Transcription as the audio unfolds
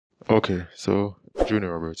Okay, so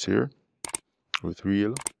Junior Roberts here with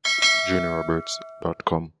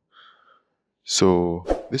realjuniorroberts.com. So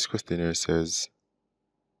this question here says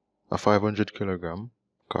a 500 kilogram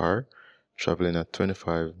car traveling at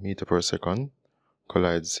 25 meter per second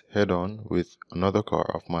collides head-on with another car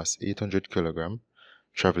of mass 800 kilogram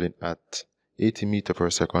traveling at 80 meter per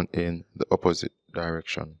second in the opposite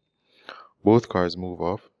direction. Both cars move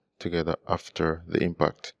off together after the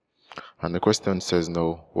impact. And the question says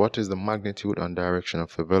now, what is the magnitude and direction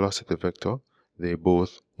of the velocity vector they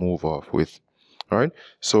both move off with? Alright,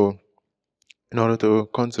 so in order to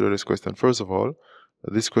consider this question, first of all,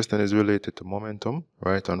 this question is related to momentum,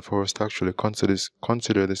 right? And for us to actually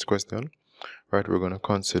consider this question, right, we're going to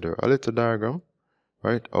consider a little diagram,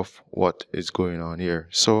 right, of what is going on here.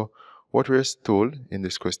 So what we're told in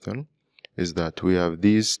this question is that we have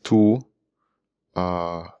these two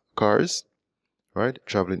cars, right,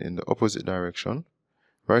 traveling in the opposite direction,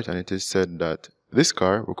 right, and it is said that this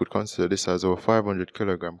car, we could consider this as our 500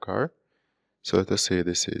 kilogram car. So let us say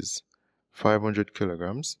this is 500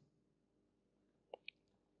 kilograms,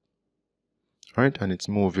 right, and it's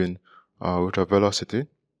moving with a velocity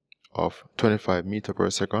of 25 meter per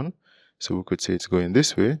second. So we could say it's going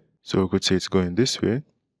this way.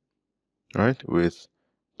 Right, with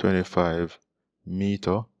 25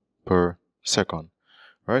 meter per second,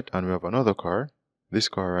 right? And we have another car, this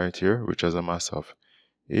car right here, which has a mass of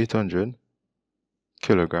 800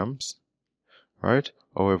 kilograms, right?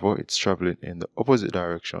 However, it's traveling in the opposite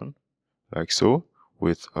direction, like so,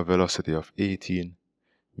 with a velocity of 18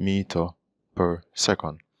 meter per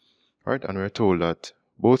second, right? And we're told that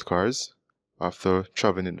both cars, after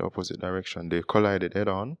traveling in the opposite direction, they collided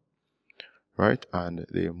head-on, right? And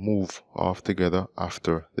they move off together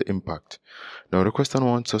after the impact. Now the question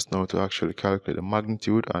wants us now to actually calculate the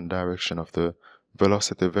magnitude and direction of the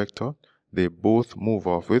velocity vector they both move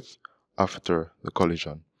off with after the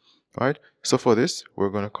collision, right? So for this, we're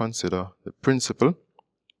going to consider the principle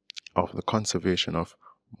of the conservation of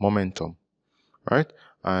momentum, right?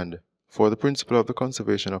 And for the principle of the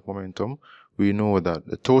conservation of momentum, we know that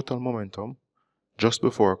the total momentum just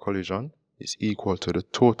before a collision is equal to the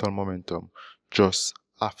total momentum just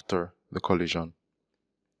after the collision.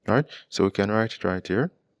 Alright, so we can write it right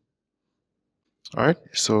here. Alright,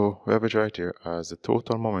 so we have it right here as the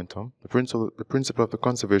total momentum. The principle of the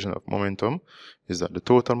conservation of momentum is that the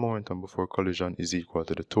total momentum before collision is equal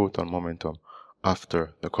to the total momentum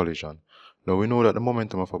after the collision. Now we know that the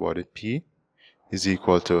momentum of a body P is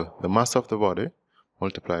equal to the mass of the body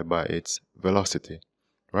multiplied by its velocity.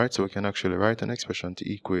 Right, so we can actually write an expression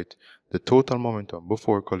to equate the total momentum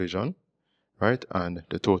before collision, right, and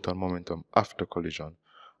the total momentum after collision.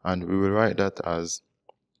 And we will write that as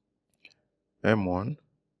m1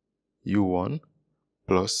 u1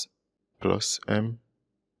 plus m2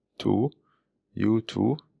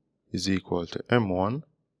 u2 is equal to m1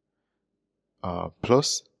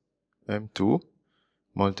 plus m2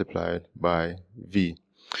 multiplied by v.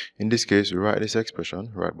 In this case, we write this expression,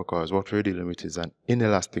 right, because what we're dealing with is an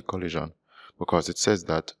inelastic collision, because it says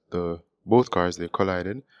that both cars, they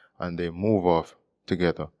collided and they move off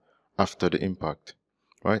together after the impact,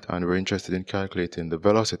 right? And we're interested in calculating the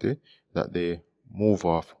velocity that they move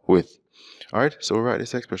off with. Alright, so we write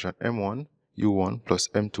this expression m1 u1 plus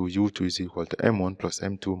m2 u2 is equal to m1 plus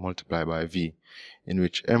m2 multiplied by v, in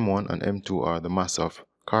which m1 and m2 are the mass of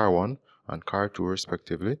car 1 and car 2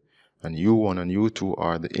 respectively, and u1 and u2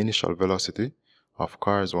 are the initial velocity of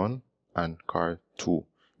cars 1 and car 2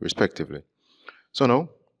 respectively. So now,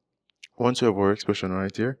 once we have our expression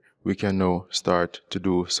right here, we can now start to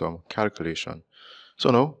do some calculation. So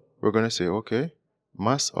now, we're going to say, okay,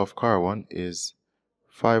 mass of car 1 is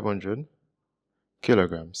 500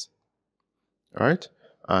 kilograms, alright?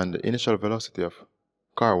 And the initial velocity of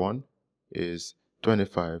car 1 is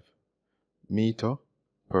 25 meter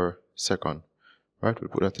per second. Right, we'll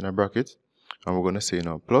put that in a bracket, and we're going to say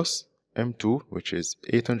now plus m2, which is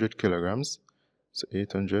 800 kilograms, so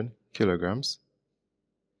 800 kilograms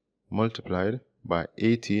multiplied by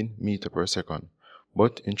 18 meter per second.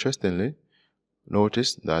 But interestingly,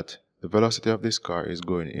 notice that the velocity of this car is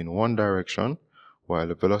going in one direction, while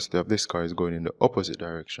the velocity of this car is going in the opposite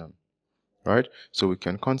direction. Right, so we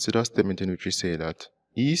can consider a statement in which we say that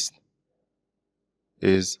east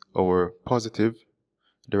is our positive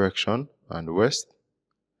direction and west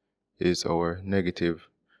is our negative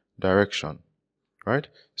direction, right?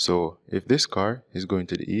 So if this car is going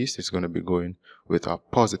to the east, it's going to be going with a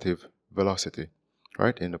positive velocity,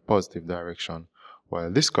 right, in the positive direction, while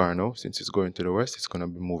this car now, since it's going to the west, it's going to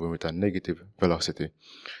be moving with a negative velocity.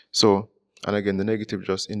 So And again, the negative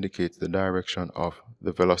just indicates the direction of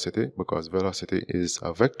the velocity, because velocity is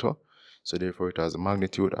a vector, so therefore it has a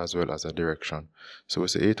magnitude as well as a direction. So we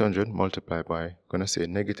say 800 multiplied by, I'm going to say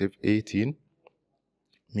negative 18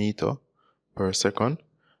 meter per second,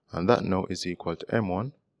 and that now is equal to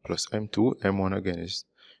m1 plus m2. m1 again is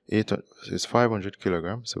 500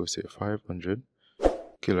 kilograms, so we say 500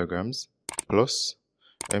 kilograms plus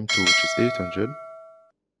m2, which is 800,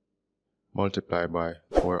 multiplied by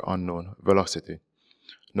our unknown velocity.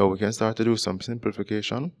 Now we can start to do some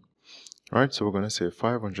simplification. Right, so we're going to say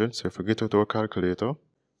 500. So if we get out our calculator,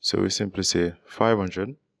 so we simply say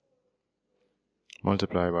 500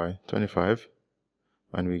 multiplied by 25,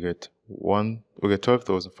 and we get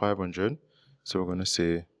 12,500. So we're going to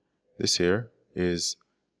say this here is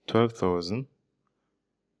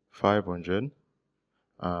 12,500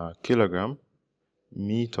 kilogram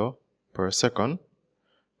meter per second.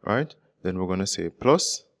 Right, then we're going to say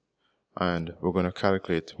plus, and we're going to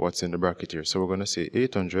calculate what's in the bracket here. So we're going to say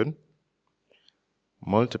 800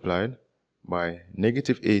 multiplied by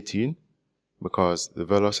negative 18, because the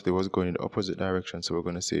velocity was going in the opposite direction, so we're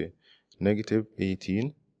going to say negative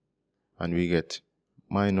 18, and we get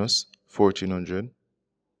minus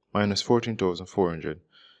 14,400.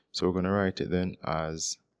 So we're going to write it then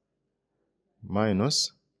as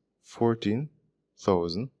minus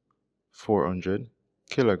 14,400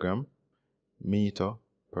 kilogram meter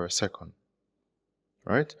per second.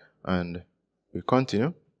 Right, and we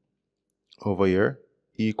continue over here.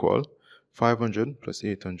 Equal 500 plus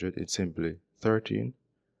 800, it's simply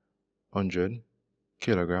 1,300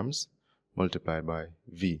 kilograms multiplied by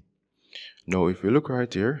V. Now if we look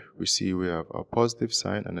right here, we see we have a positive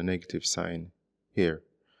sign and a negative sign here.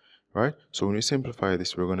 Right, so when we simplify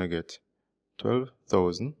this, we're going to get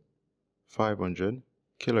 12,500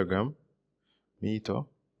 kilogram meter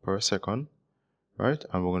per second. Right,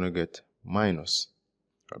 and we're going to get minus,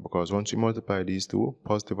 because once you multiply these two,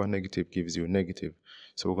 positive and negative gives you negative.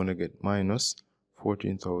 So we're going to get minus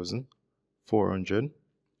 14,400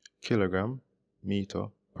 kilogram meter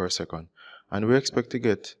per second. And we expect to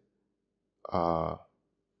get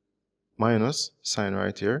minus sign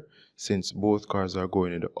right here, since both cars are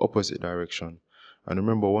going in the opposite direction. And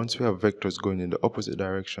remember, once we have vectors going in the opposite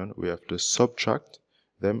direction, we have to subtract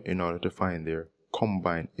them in order to find their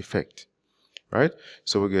combined effect. Right?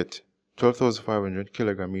 So we get 12,500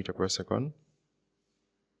 kilogram meter per second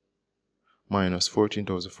minus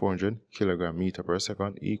 14,400 kilogram meter per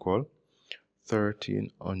second equal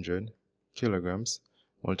 1,300 kilograms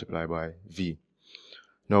multiplied by V.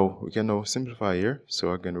 Now we can now simplify here.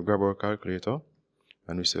 So again, we grab our calculator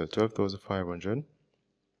and we say 12,500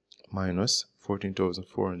 minus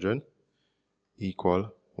 14,400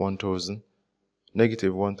 equal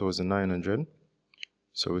negative 1,900.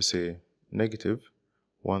 So we say negative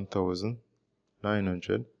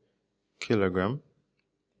 1,900 kilogram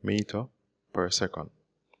meter per second.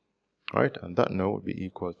 Right, and that now would be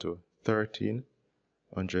equal to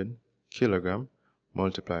 1,300 kilogram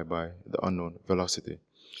multiplied by the unknown velocity.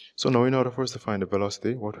 So now in order for us to find the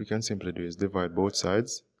velocity, what we can simply do is divide both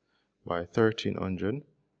sides by 1,300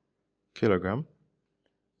 kilogram,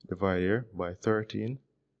 divide here by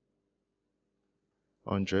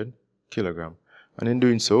 1,300 kilogram. And in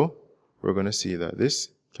doing so, we're going to see that this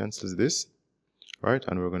cancels this, right?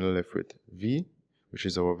 And we're going to left with V, which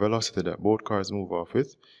is our velocity that both cars move off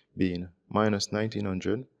with, being minus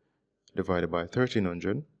 1,900 divided by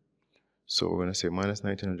 1,300. So we're going to say minus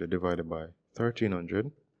 1,900 divided by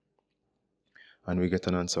 1,300, and we get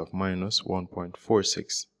an answer of minus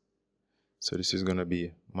 1.46. So this is going to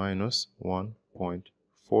be minus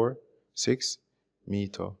 1.46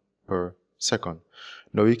 meter per second.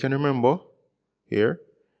 Now you can remember here,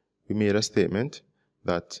 we made a statement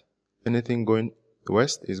that anything going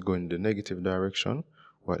west is going in the negative direction,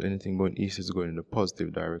 while anything going east is going in the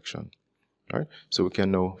positive direction. Right? So we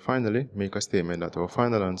can now finally make a statement that our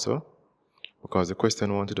final answer, because the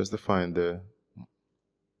question wanted us to find the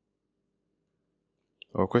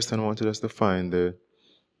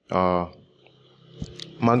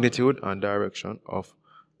magnitude and direction of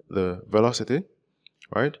the velocity,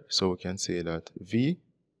 right? So we can say that V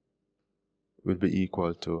will be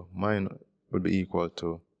equal to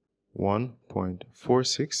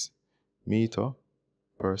 1.46 meter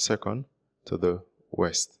per second to the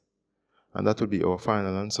west. And that will be our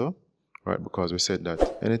final answer, right? Because we said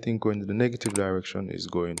that anything going in the negative direction is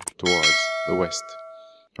going towards the west,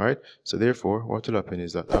 right? So therefore, what will happen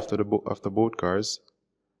is that after both cars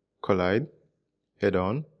collide head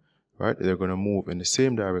on, right, they're going to move in the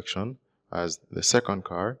same direction as the second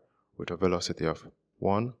car with a velocity of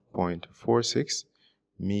 1.46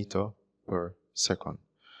 meter per second.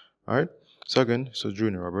 All right. So again, so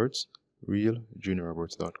Junior Roberts,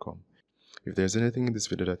 realjuniorroberts.com. If there's anything in this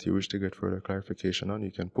video that you wish to get further clarification on,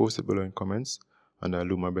 you can post it below in comments, and I'll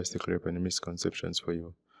do my best to clear up any misconceptions for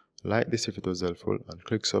you. Like this if it was helpful, and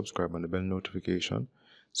click subscribe on the bell notification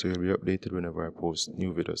so you'll be updated whenever I post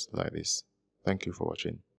new videos like this. Thank you for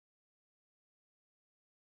watching.